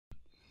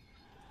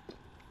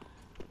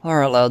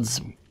Alright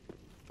lads,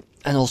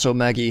 and also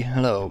Maggie,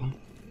 hello.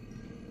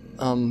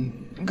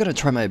 I'm gonna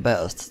try my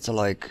best to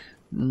like,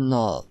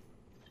 not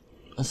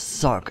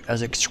suck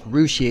as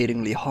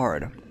excruciatingly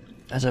hard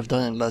as I've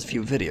done in the last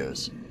few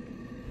videos.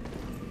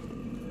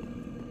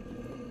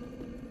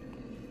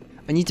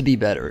 I need to be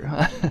better.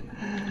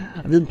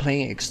 I've been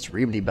playing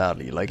extremely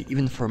badly, like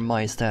even for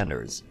my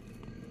standards.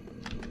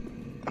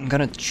 I'm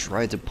gonna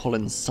try to pull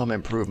in some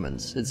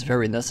improvements, it's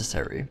very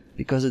necessary,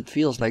 because it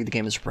feels like the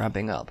game is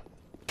ramping up.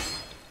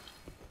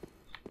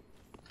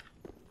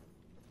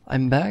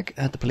 I'm back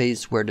at the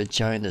place where the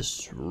giant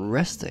is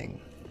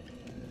resting,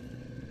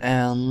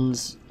 and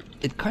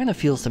it kind of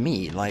feels to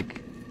me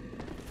like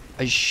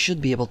I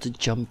should be able to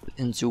jump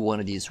into one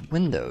of these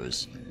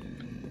windows.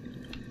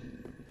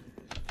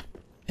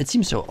 It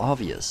seems so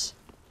obvious.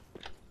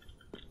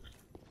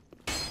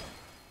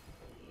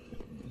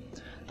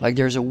 Like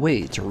there's a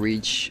way to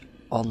reach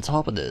on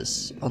top of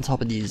this, on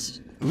top of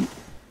these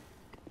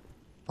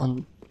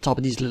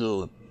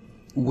little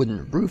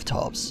wooden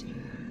rooftops.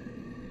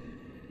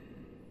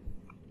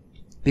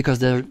 Because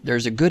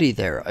there's a goodie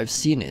there, I've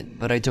seen it,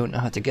 but I don't know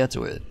how to get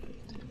to it.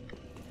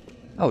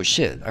 Oh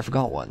shit, I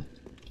forgot one.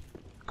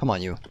 Come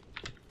on you.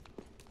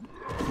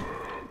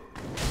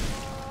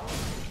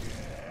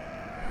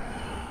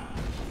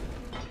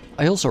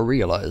 I also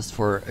realized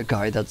for a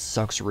guy that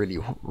sucks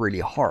really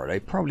hard, I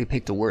probably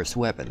picked the worst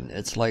weapon.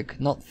 It's like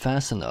not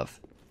fast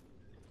enough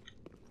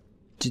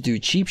to do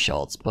cheap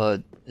shots,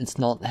 but it's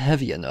not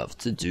heavy enough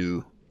to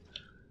do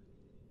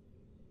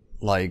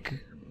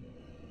like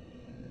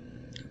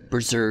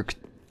berserk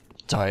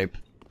type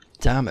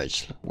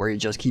damage where you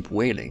just keep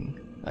wailing.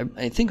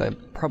 I think I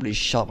probably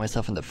shot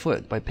myself in the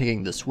foot by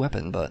picking this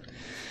weapon, but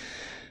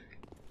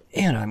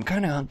and I'm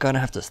kinda gonna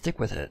have to stick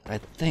with it, I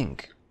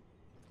think.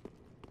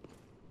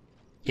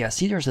 Yeah,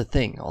 see there's a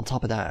thing on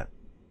top of that.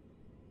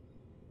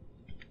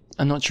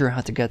 I'm not sure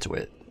how to get to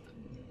it,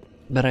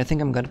 but I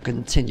think I'm gonna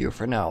continue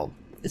for now.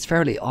 It's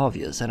fairly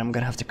obvious and I'm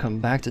gonna have to come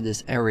back to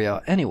this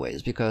area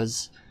anyways,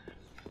 because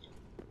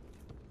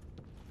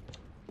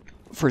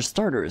for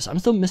starters, I'm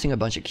still missing a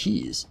bunch of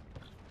keys.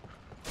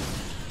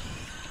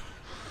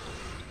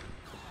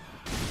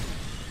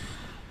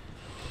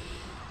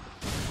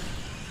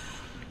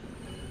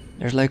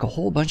 There's like a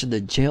whole bunch of the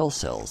jail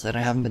cells that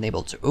I haven't been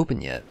able to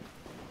open yet.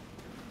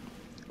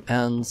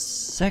 And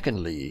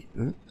secondly...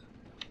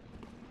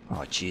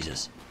 oh,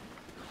 Jesus.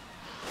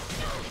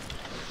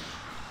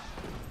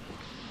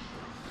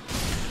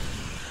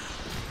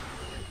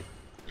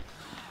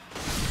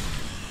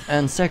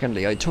 And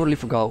secondly, I totally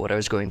forgot what I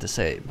was going to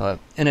say, but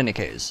in any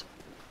case.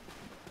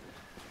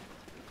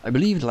 I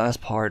believe the last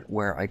part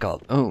where I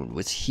got owned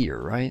was here,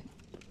 right?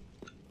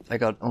 I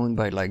got owned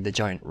by like the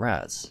giant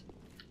rats.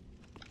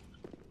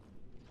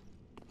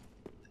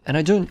 And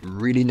I don't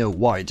really know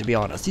why, to be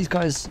honest. These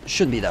guys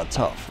shouldn't be that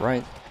tough,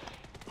 right?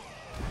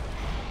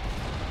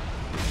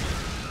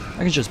 I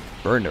can just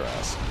burn their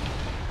ass.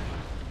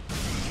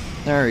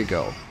 There you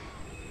go.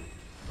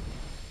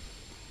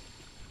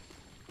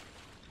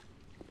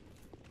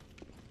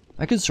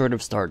 I could sort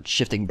of start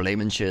shifting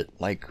blame and shit,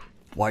 like,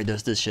 why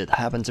does this shit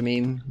happen to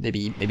me?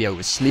 Maybe I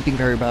was sleeping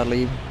very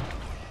badly.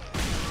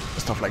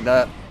 Stuff like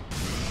that.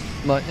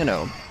 But, you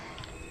know.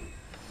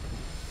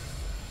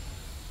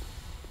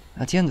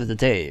 At the end of the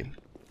day,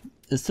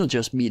 it's still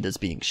just me that's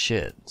being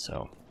shit,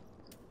 so.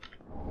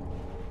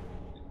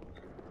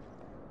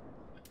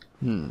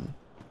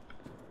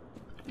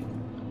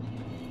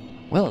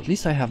 Well, at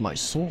least I have my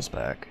souls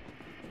back.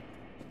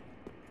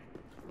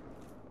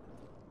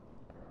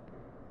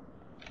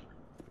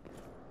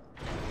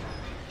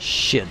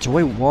 Shit, do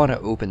I want to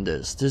open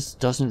this? This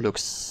doesn't look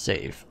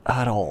safe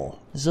at all.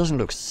 This doesn't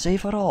look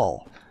safe at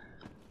all.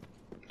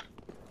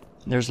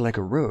 There's like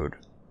a road.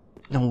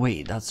 No,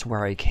 wait, that's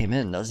where I came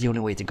in. That's the only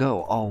way to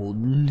go. Oh,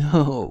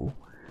 no.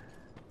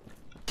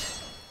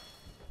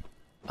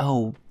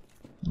 Oh,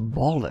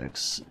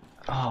 bollocks.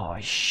 Oh,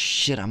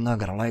 shit, I'm not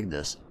gonna like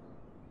this.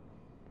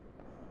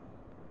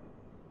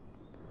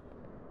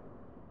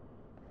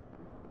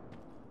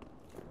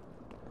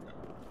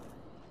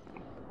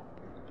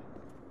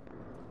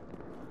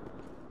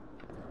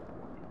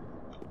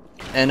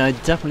 And I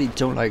definitely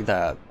don't like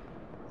that.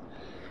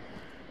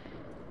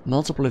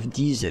 Multiple of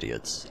these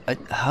idiots.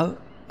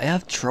 I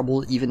have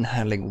trouble even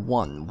handling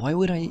one. Why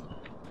would I...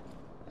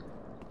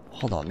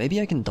 Hold on,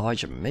 maybe I can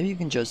dodge him. Maybe you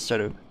can just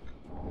sort of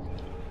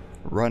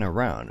run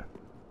around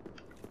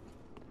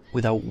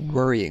without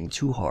worrying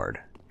too hard.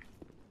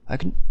 I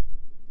can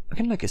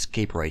like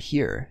escape right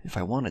here if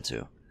I wanted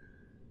to.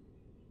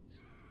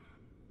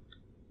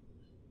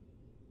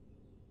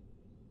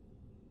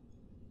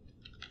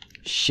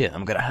 Shit,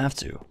 I'm gonna have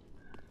to.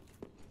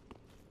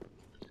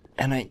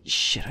 And I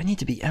need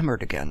to be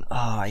emerald again.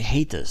 Ah, I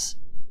hate this.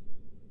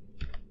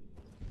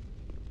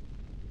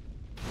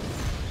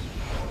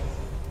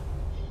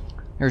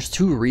 There's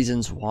two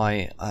reasons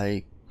why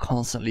I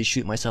constantly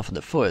shoot myself in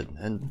the foot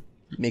and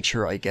make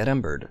sure I get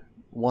embered.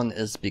 One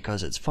is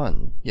because it's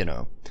fun, you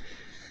know,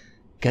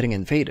 getting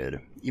invaded,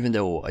 even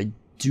though I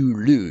do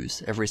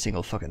lose every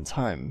single fucking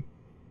time.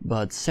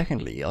 But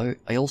secondly,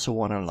 I also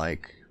want to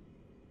like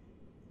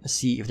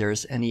see if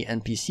there's any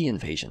NPC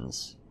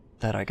invasions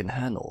that I can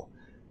handle.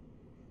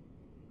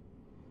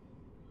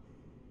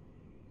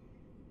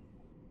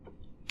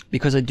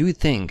 Because I do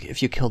think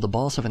if you kill the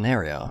boss of an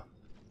area,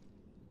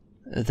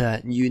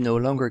 that you no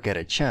longer get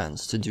a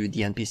chance to do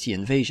the NPC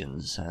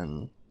invasions.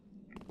 And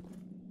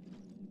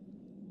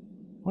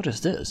what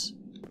is this?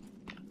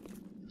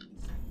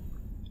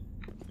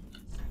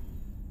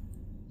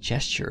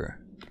 Gesture.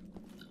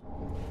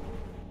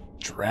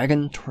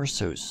 Dragon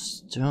torso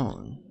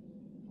stone.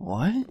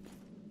 What?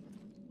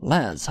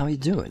 Lads, how you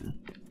doing?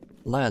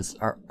 Lads,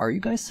 are you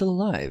guys still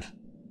alive?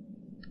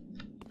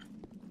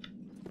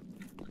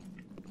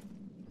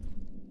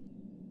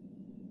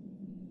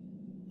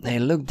 They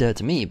look dead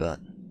to me, but...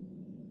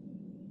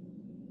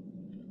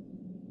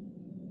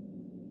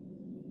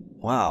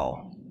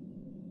 Wow.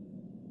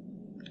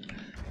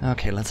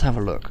 Okay, let's have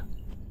a look.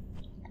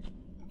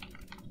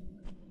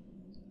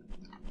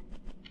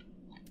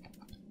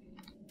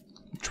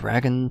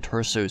 Dragon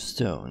torso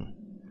stone.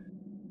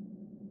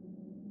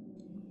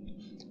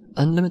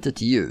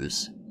 Unlimited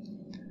use.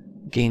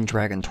 Gain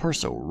dragon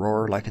torso,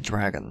 roar like a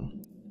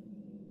dragon.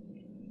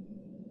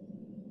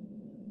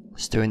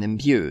 Stone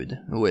imbued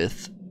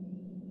with...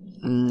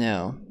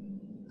 No,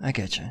 I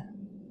getcha.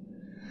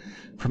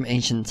 From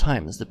ancient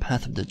times, the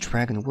path of the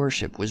dragon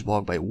worship was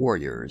walked by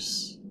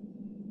warriors.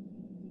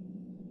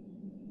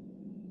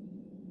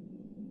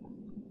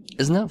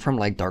 Isn't that from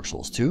like Dark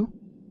Souls 2?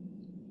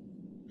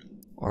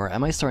 Or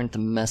am I starting to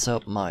mess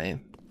up my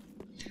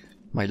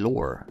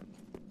lore?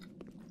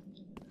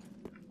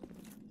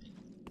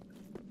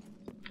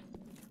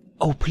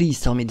 Oh,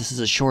 please tell me this is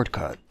a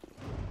shortcut.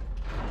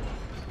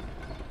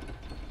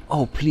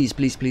 Oh, please,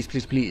 please, please,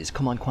 please, please.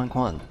 Come on, come on,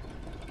 come on.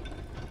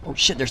 Oh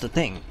shit, there's the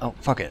thing. Oh,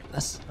 fuck it.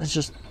 Let's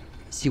just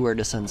see where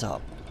this ends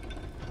up.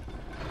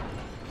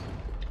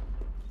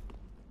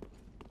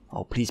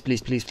 Oh, please,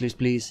 please, please, please,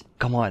 please.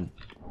 Come on.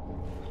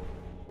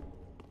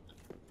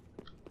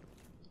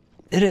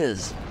 It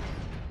is.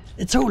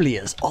 It totally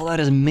is. Oh, that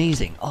is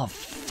amazing. Oh,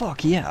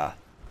 fuck yeah.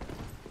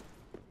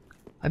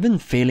 I've been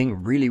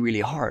failing really,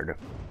 really hard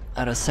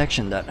at a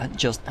section that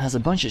just has a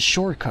bunch of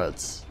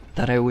shortcuts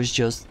that I was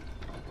just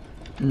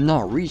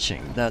not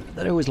reaching, that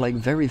I was like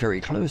very,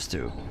 very close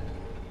to.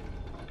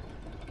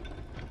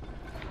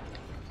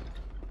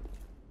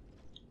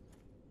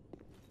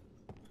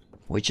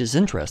 Which is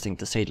interesting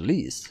to say the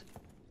least.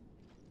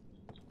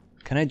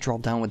 Can I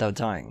drop down without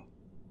dying?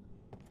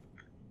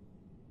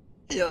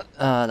 Yeah,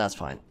 that's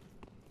fine.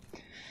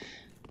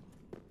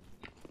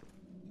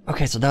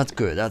 Okay, so that's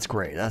good, that's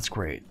great, that's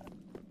great.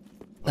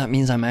 That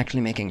means I'm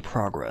actually making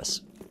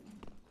progress.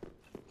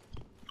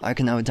 I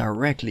can now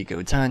directly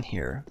go down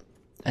here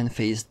and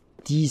face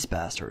these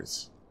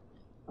bastards.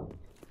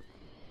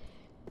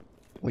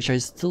 Which I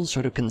still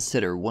sort of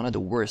consider one of the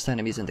worst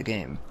enemies in the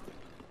game.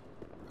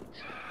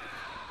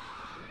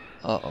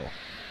 Uh-oh.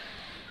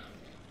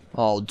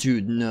 Oh,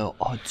 dude, no.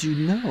 Oh, dude,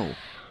 no.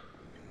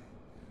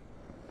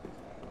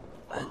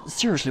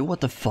 Seriously,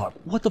 what the fuck?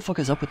 What the fuck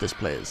is up with this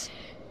place?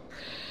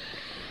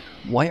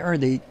 Why are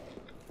they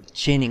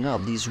chaining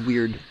up these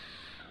weird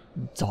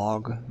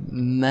dog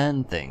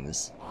man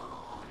things?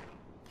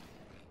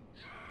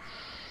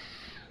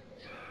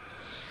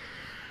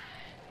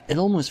 It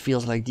almost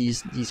feels like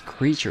these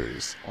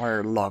creatures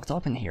are locked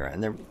up in here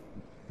and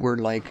we're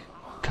like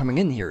coming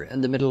in here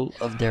in the middle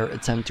of their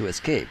attempt to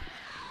escape.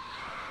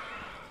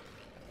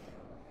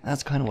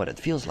 That's kind of what it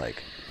feels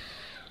like.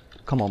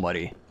 Come on,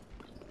 buddy.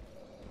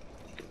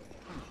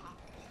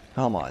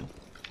 Come on.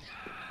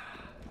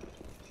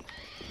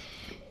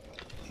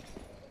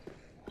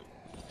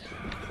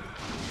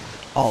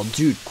 Oh,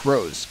 dude,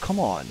 gross. Come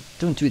on.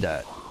 Don't do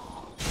that.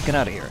 Get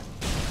out of here.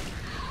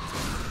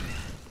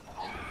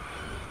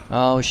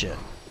 Oh, shit.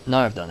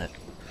 Now I've done it.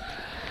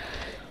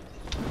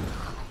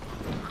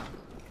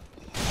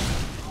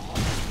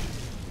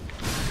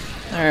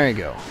 There you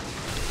go.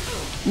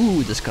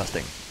 Ooh,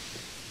 disgusting.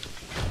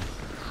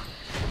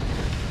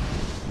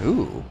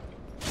 Ooh.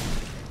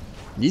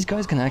 These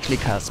guys can actually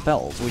cast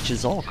spells, which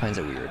is all kinds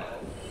of weird.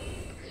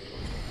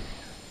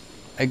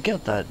 I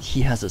get that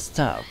he has a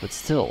staff, but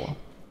still.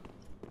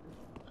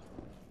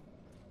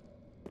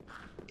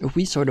 If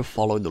we sort of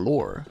follow the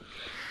lore,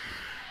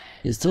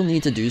 you still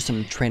need to do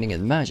some training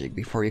in magic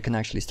before you can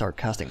actually start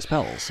casting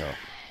spells, so...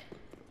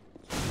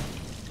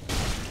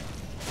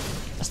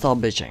 Stop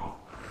bitching.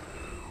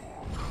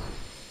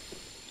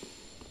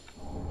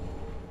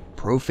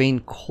 Profane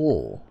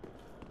coal.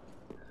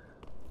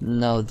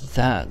 Now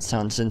that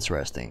sounds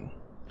interesting.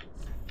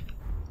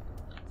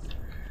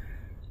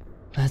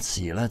 Let's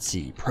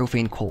see.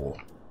 Profane coal.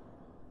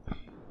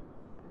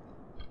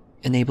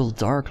 Enable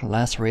dark,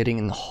 lacerating,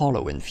 and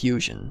hollow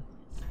infusion.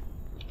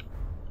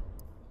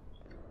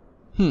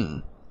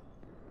 I'm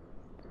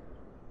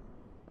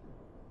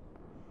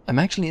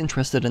actually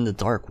interested in the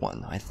dark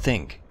one, I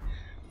think.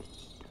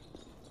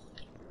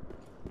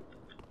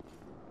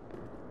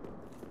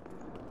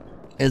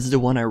 It's the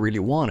one I really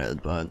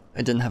wanted, but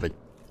I didn't have a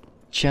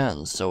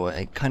chance, so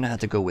I kinda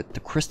had to go with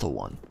the crystal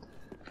one.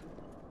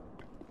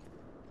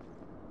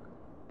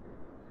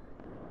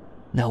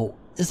 Now,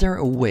 is there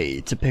a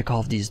way to pick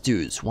off these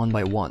dudes one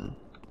by one?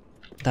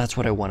 That's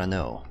what I want to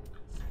know.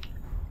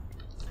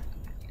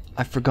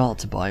 I forgot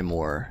to buy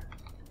more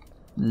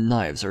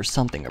knives or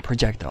something, a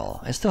projectile.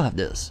 I still have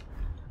this.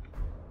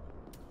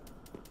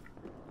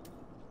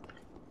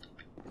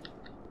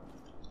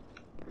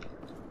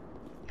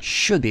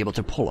 Should be able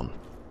to pull them.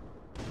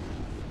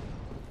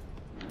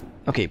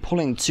 Okay,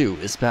 pulling 2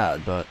 is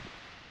bad, but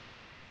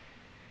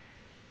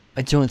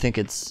I don't think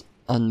it's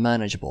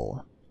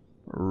unmanageable.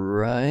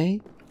 Right?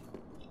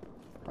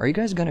 Are you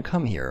guys gonna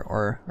come here,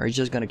 or are you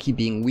just gonna keep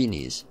being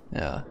weenies?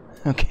 Yeah,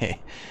 okay.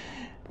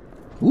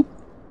 Whoop.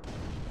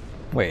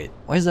 Wait,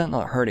 why is that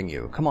not hurting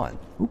you? Come on.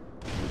 Whoop.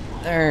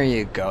 There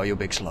you go, you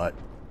big slut.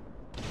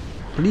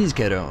 Please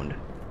get owned.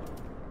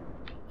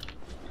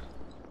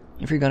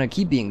 If you're gonna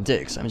keep being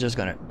dicks, I'm just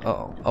gonna...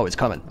 Uh-oh. Oh, it's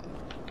coming.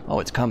 Oh,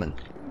 it's coming.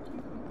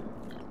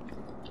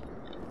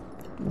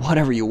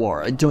 Whatever you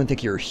are, I don't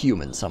think you're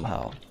human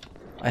somehow.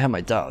 I have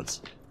my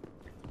doubts.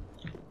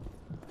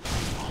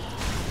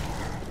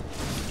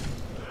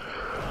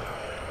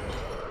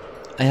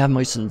 I have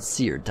my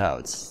sincere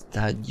doubts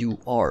that you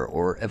are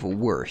or ever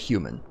were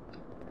human.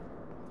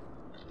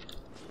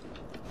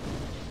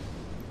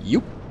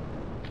 Yup.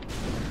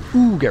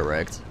 Ooh, get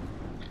wrecked.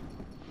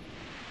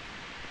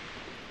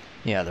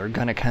 Yeah, they're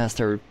gonna cast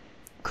their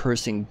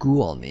cursing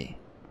goo on me.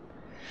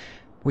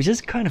 Which is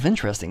kind of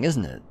interesting,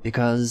 isn't it?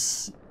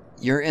 Because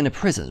you're in a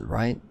prison,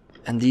 right?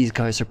 And these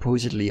guys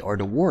supposedly are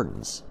the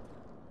wardens.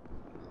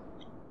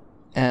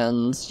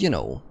 And, you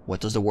know,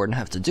 what does the warden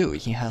have to do?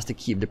 He has to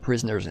keep the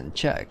prisoners in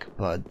check,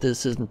 but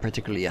this isn't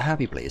particularly a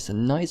happy place, a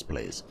nice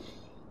place.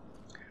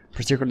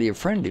 Particularly a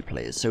friendly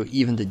place, so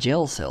even the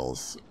jail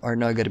cells are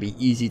not going to be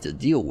easy to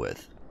deal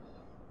with.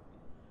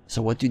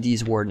 So what do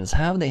these wardens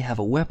have? They have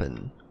a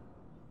weapon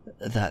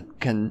that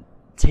can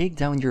take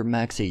down your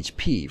max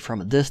HP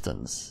from a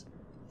distance.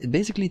 It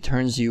basically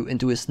turns you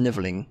into a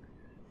sniveling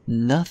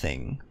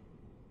nothing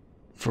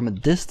from a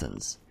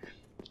distance,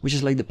 which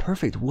is like the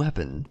perfect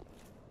weapon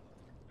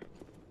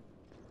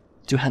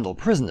to handle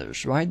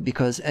prisoners, right?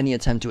 Because any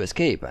attempt to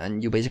escape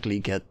and you basically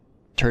get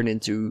turned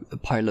into a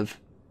pile of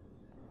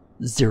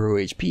 0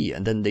 HP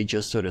and then they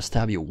just sort of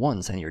stab you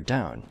once and you're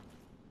down.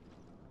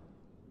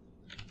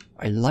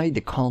 I like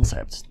the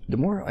concept. The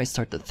more I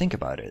start to think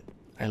about it,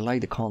 I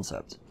like the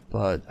concept,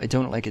 but I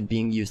don't like it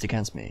being used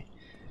against me.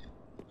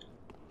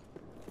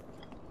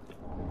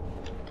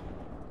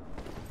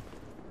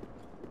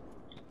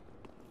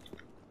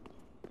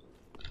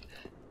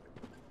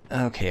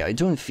 Okay, I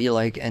don't feel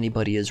like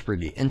anybody is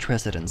really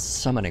interested in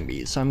summoning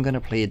me, so I'm gonna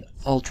play it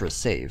ultra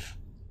safe.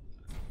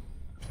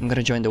 I'm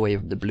gonna join the way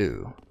of the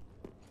blue.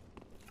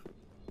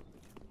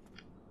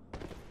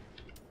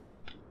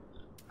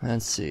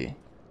 Let's see.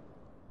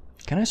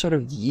 Can I sort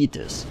of yeet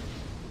this?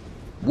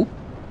 Whoop.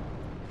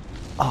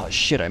 Oh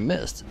shit, I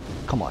missed.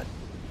 Come on.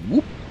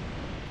 Whoop.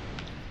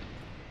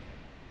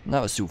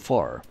 That was too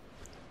far.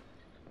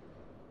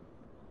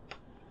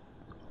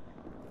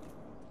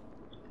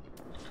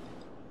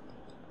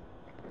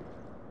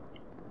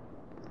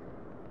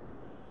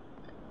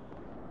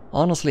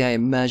 Honestly, I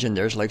imagine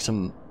there's like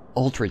some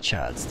ultra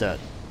chats that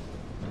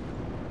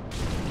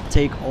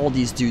take all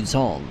these dudes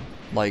on,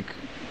 like,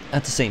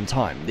 at the same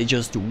time. They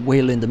just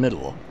wail in the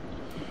middle.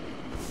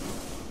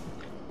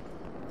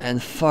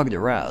 And fuck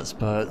their ass,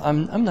 but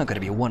I'm not gonna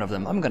be one of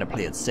them. I'm gonna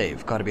play it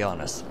safe, gotta be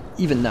honest.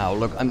 Even now,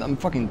 look, I'm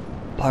fucking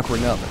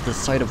puckering up at the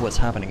sight of what's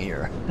happening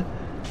here.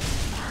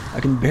 I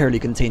can barely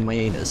contain my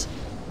anus.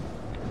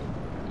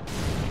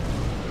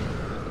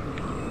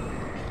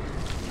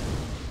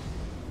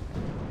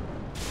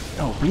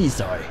 Oh, please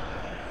die.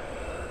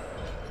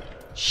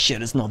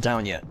 Shit, it's not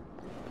down yet.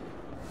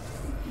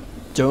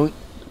 Don't.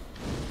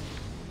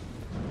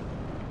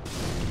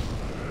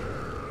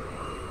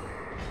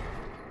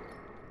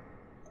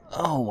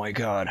 Oh my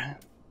god.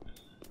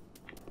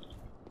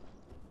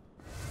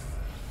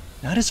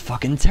 That is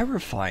fucking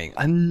terrifying.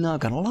 I'm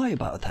not gonna lie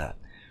about that.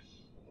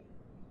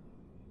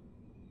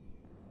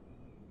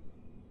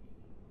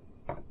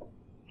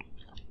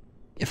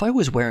 If I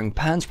was wearing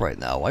pants right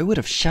now, I would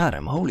have shot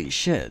him. Holy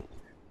shit.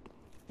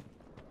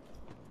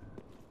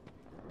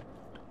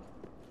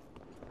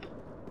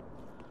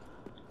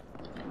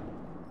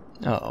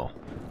 Uh-oh.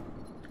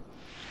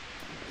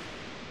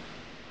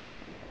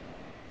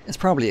 It's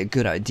probably a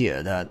good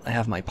idea that I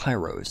have my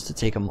pyros to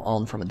take them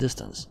on from a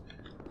distance.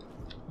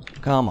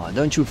 Come on,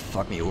 don't you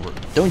fuck me over.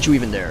 Don't you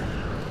even dare.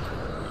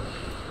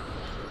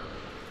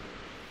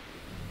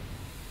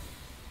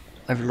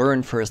 I've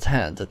learned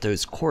firsthand that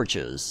those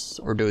corches,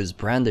 or those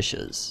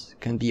brandishes,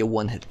 can be a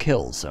one-hit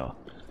kill, so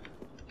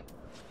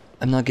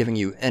I'm not giving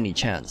you any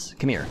chance.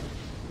 Come here.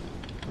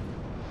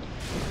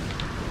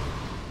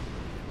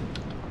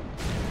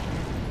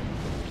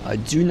 I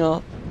do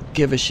not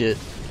give a shit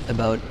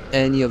about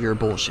any of your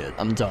bullshit.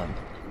 I'm done.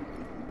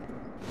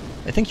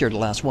 I think you're the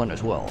last one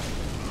as well.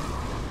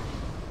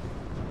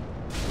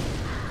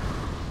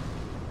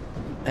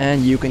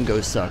 And you can go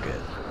suck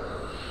it.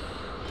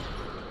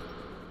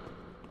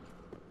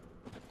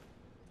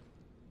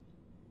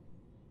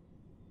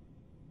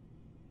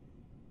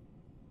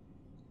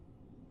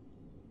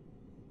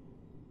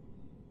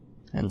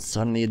 And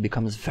suddenly it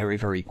becomes very,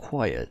 very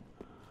quiet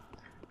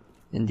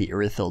in the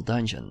Irithil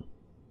dungeon.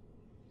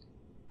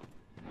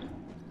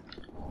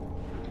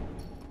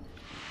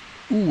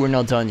 Ooh, we're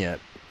not done yet.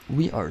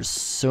 We are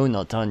so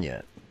not done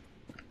yet.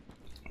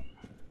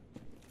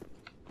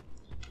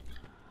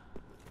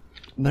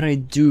 But I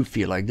do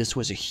feel like this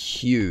was a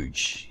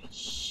huge,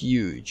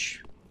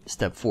 huge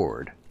step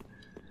forward.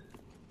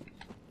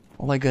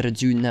 All I gotta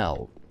do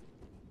now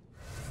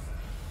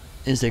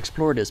is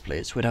explore this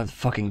place without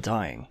fucking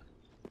dying.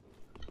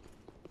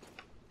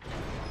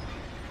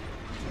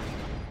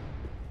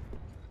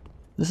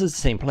 This is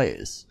the same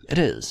place. It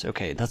is.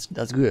 Okay, that's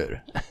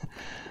good.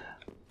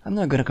 I'm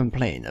not gonna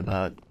complain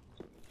about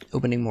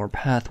opening more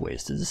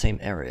pathways to the same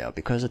area,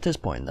 because at this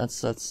point,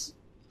 that's...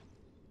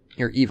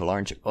 You're evil,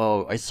 aren't you?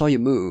 Oh, I saw you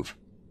move.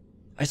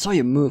 I saw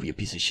you move, you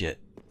piece of shit.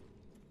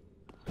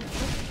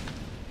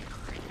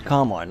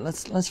 Come on,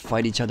 let's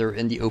fight each other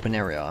in the open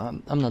area.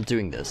 I'm not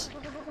doing this.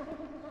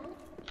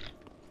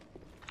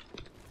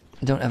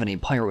 I don't have any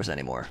pyros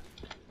anymore.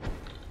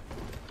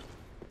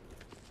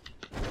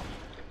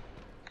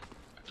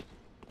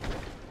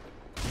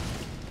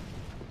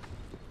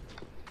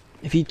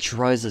 If he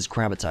tries this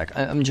grab attack,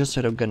 I'm just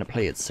sort of gonna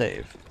play it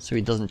safe, so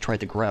he doesn't try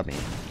to grab me.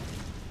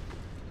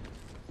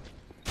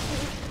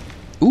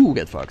 Ooh,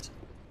 get fucked.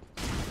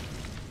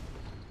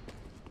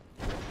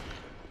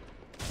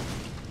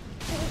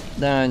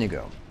 There you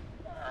go.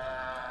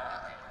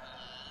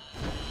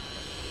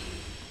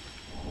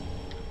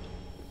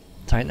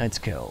 Titanite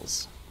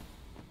skills.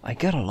 I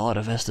get a lot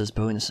of Estus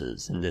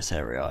bonuses in this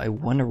area. I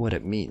wonder what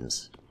it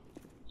means.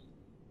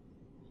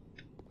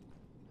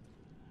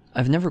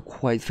 I've never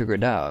quite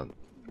figured out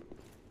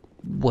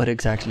what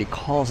exactly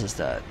causes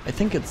that. I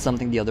think it's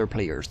something the other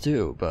players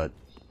do, but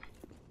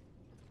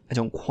I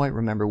don't quite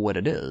remember what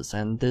it is,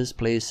 and this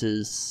place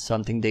is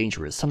something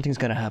dangerous. Something's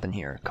gonna happen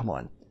here. Come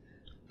on.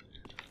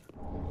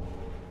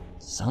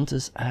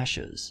 Santa's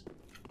ashes.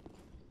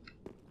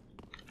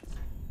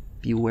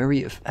 Be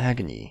wary of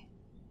agony.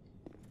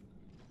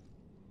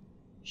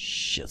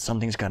 Shit,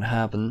 something's gonna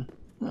happen.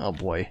 Oh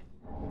boy.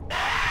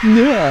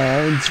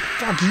 No,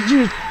 fuck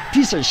you,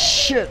 piece of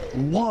shit.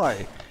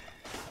 Why?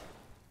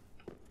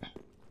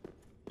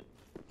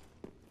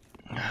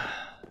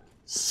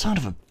 Son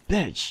of a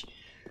bitch.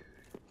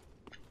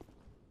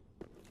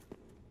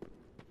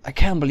 I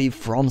can't believe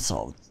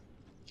FromSoft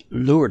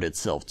lured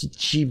itself to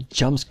cheap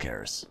jump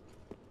scares.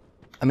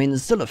 I mean,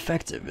 it's still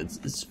effective.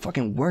 It's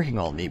fucking working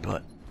on me,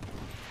 but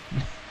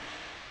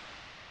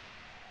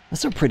I'm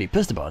still pretty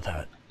pissed about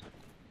that.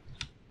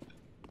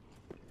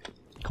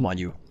 Come on,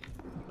 you.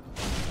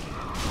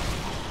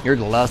 You're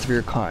the last of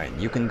your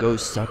kind. You can go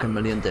suck a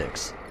million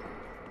dicks.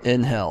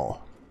 In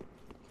hell.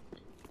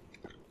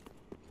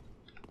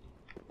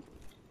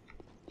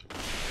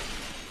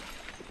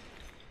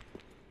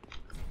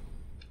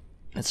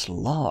 It's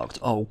locked.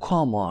 Oh,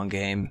 come on,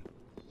 game.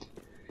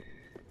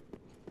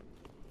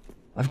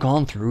 I've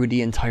gone through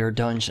the entire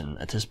dungeon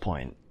at this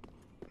point.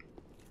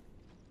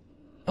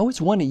 Oh, it's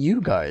one of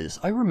you guys.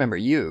 I remember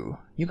you.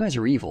 You guys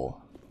are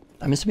evil.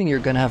 I'm assuming you're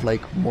gonna have,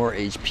 like, more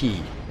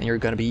HP, and you're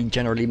gonna be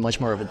generally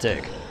much more of a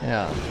dick.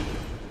 Yeah.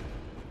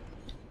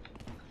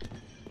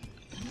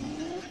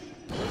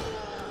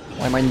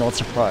 Why am I not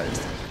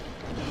surprised?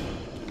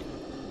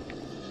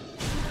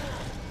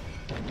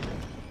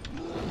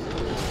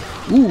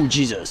 Ooh,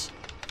 Jesus.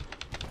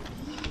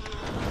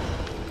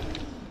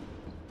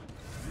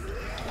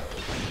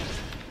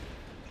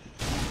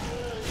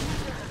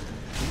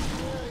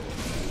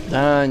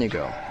 There you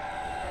go.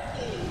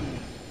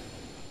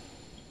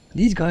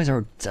 These guys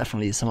are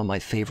definitely some of my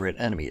favorite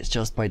enemies,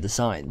 just by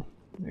design.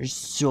 They're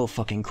so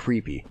fucking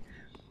creepy.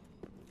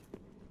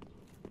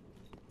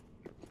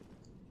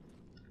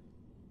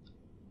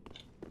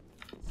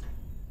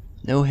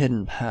 No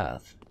hidden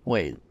path.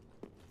 Wait.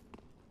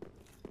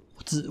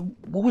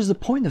 What was the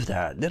point of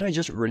that? Did I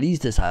just release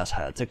this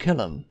asshat to kill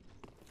him?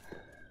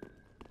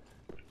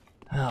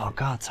 Oh,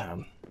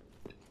 goddamn.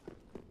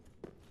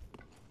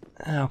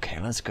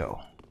 Okay, let's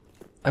go.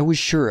 I was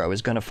sure I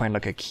was gonna find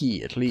like a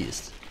key at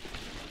least.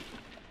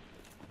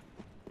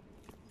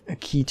 A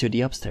key to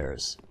the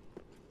upstairs.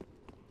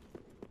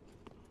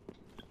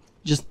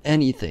 Just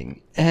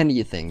anything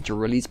to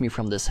release me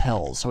from this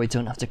hell so I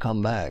don't have to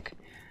come back.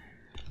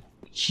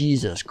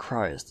 Jesus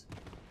Christ.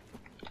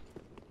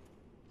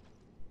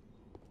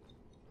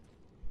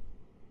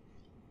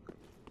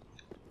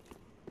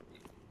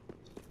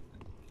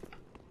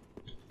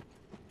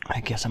 I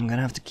guess I'm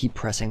gonna have to keep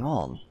pressing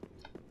on.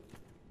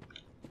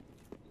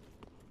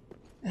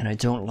 And I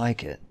don't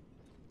like it.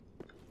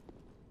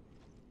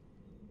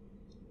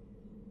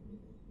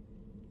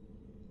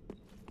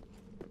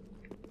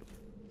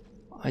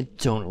 I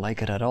don't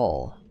like it at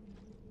all.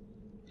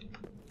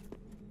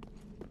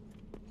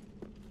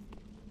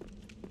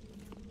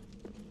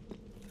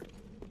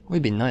 It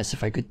would be nice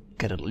if I could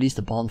get at least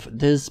a bonfire.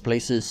 This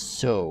place is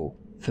so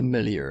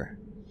familiar.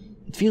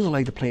 It feels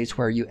like the place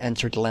where you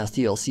entered the last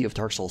DLC of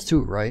Dark Souls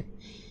 2, right?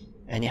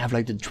 And you have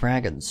like the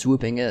dragon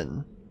swooping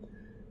in,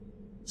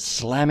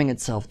 slamming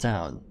itself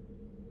down.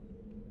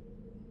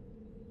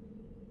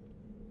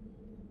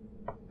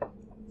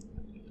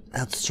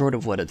 That's sort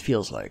of what it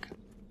feels like.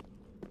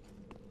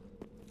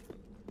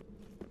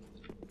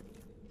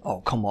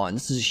 Oh, come on,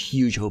 this is a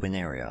huge open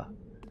area.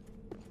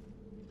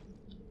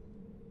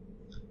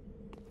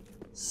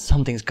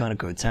 Something's gonna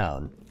go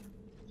down.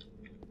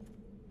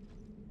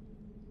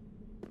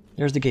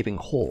 There's the gaping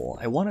hole.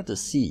 I wanted to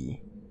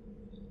see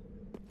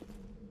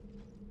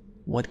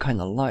what kind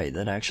of light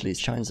that actually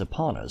shines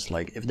upon us,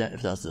 like if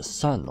that's the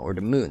sun or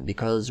the moon,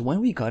 because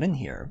when we got in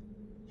here,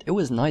 it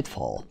was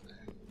nightfall.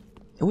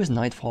 It was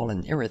nightfall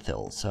in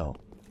Irithil, so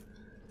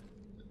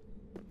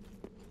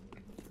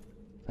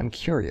I'm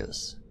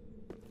curious.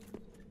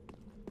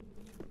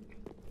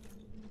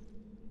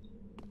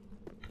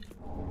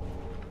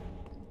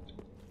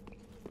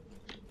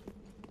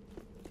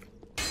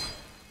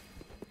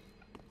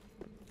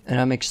 And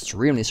I'm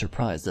extremely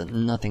surprised that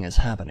nothing is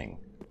happening.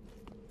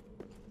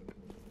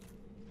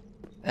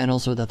 And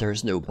also that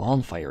there's no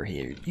bonfire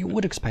here. You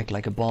would expect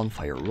like a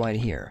bonfire right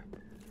here.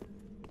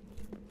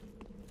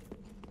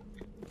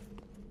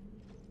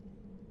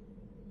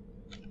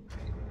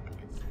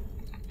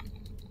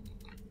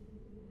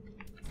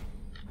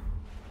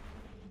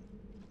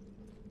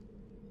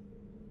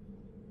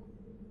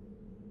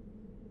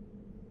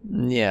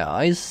 Yeah,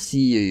 I see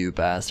you, you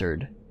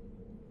bastard.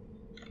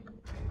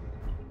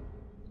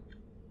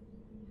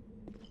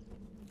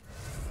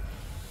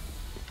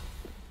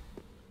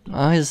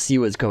 I see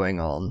what's going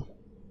on.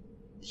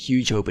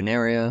 Huge open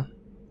area.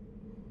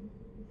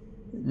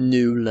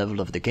 New level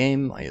of the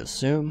game, I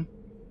assume.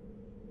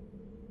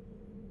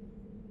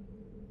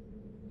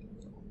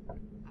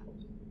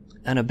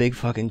 And a big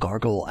fucking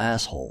gargoyle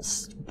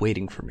assholes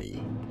waiting for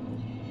me.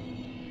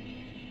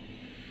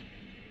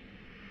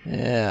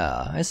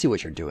 Yeah, I see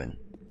what you're doing.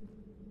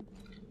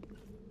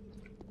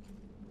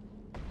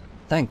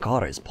 Thank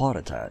God I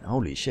spotted that,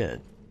 holy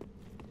shit.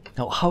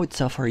 Now how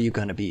tough are you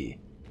gonna be?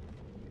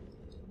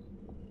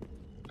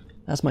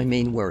 That's my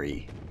main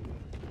worry.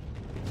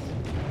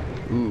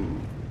 Ooh.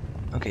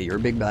 Okay, you're a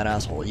big bad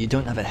asshole. You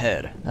don't have a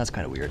head. That's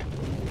kind of weird.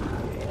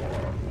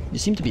 You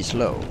seem to be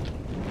slow.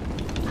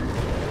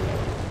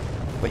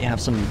 But you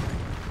have some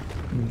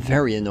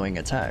very annoying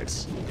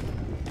attacks.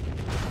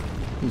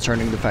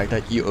 Concerning the fact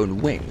that you own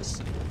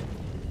wings.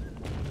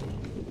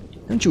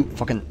 Don't you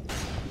fucking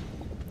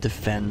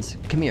defend.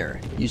 Come here,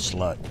 you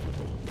slut.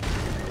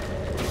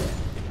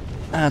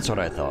 That's what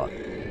I thought.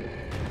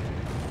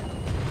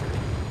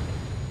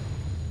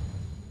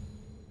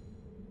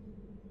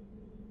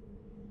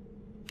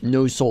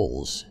 No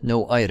souls,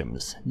 no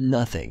items,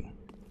 nothing.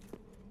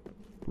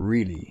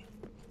 Really.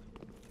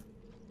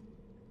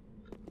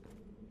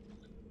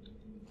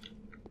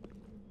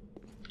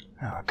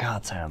 Oh,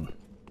 goddamn.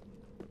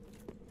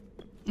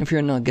 If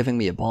you're not giving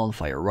me a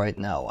bonfire right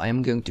now, I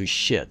am going to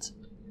shit.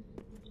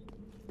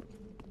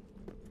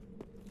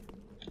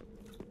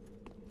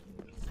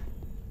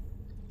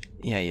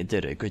 Yeah, you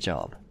did it. Good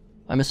job.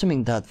 I'm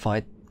assuming that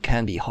fight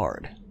can be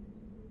hard.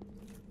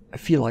 I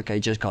feel like I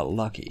just got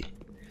lucky.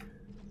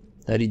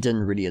 That he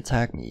didn't really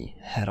attack me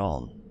head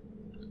on.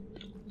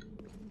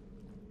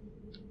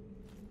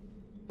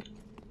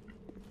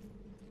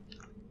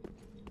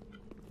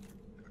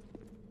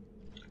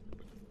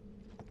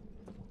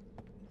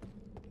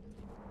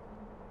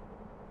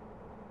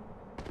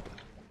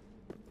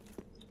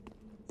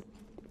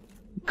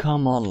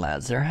 Come on,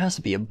 lads, there has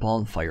to be a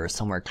bonfire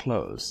somewhere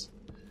close.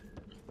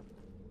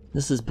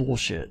 This is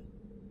bullshit.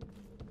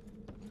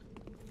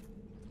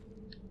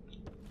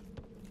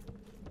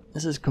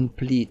 This is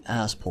complete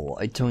asspull.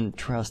 I don't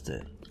trust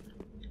it.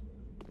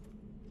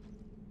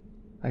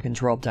 I can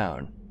drop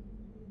down.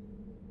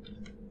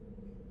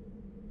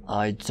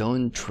 I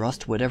don't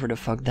trust whatever the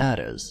fuck that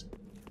is.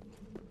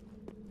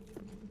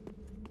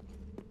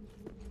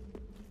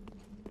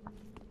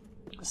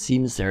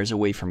 Seems there's a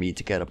way for me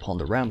to get upon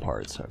the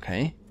ramparts,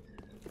 okay?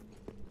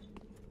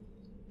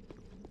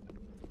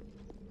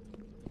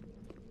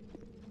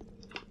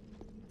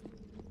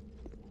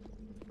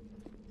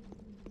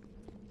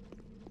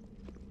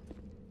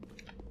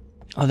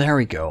 Oh, there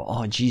we go.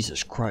 Oh,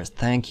 Jesus Christ,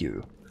 thank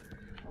you.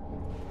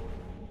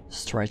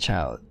 Stretch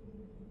out.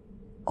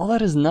 Oh,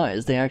 that is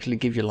nice. They actually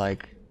give you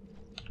like...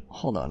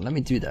 Hold on, let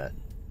me do that.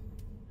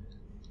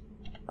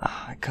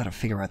 I gotta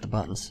figure out the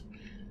buttons.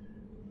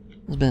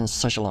 It's been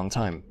such a long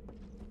time.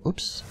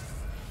 Oops.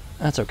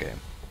 That's okay.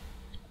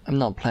 I'm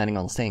not planning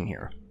on staying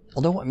here.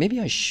 Although, maybe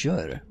I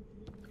should.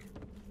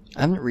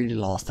 I haven't really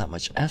lost that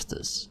much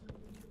Estus.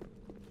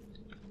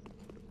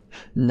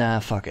 Nah,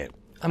 fuck it.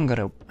 I'm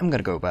gonna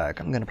go back.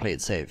 I'm gonna play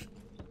it safe.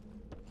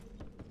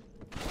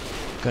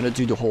 Gonna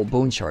do the whole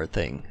bone shard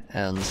thing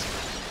and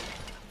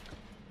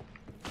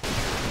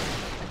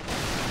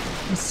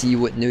see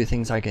what new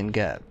things I can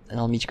get,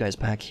 and I'll meet you guys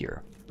back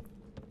here.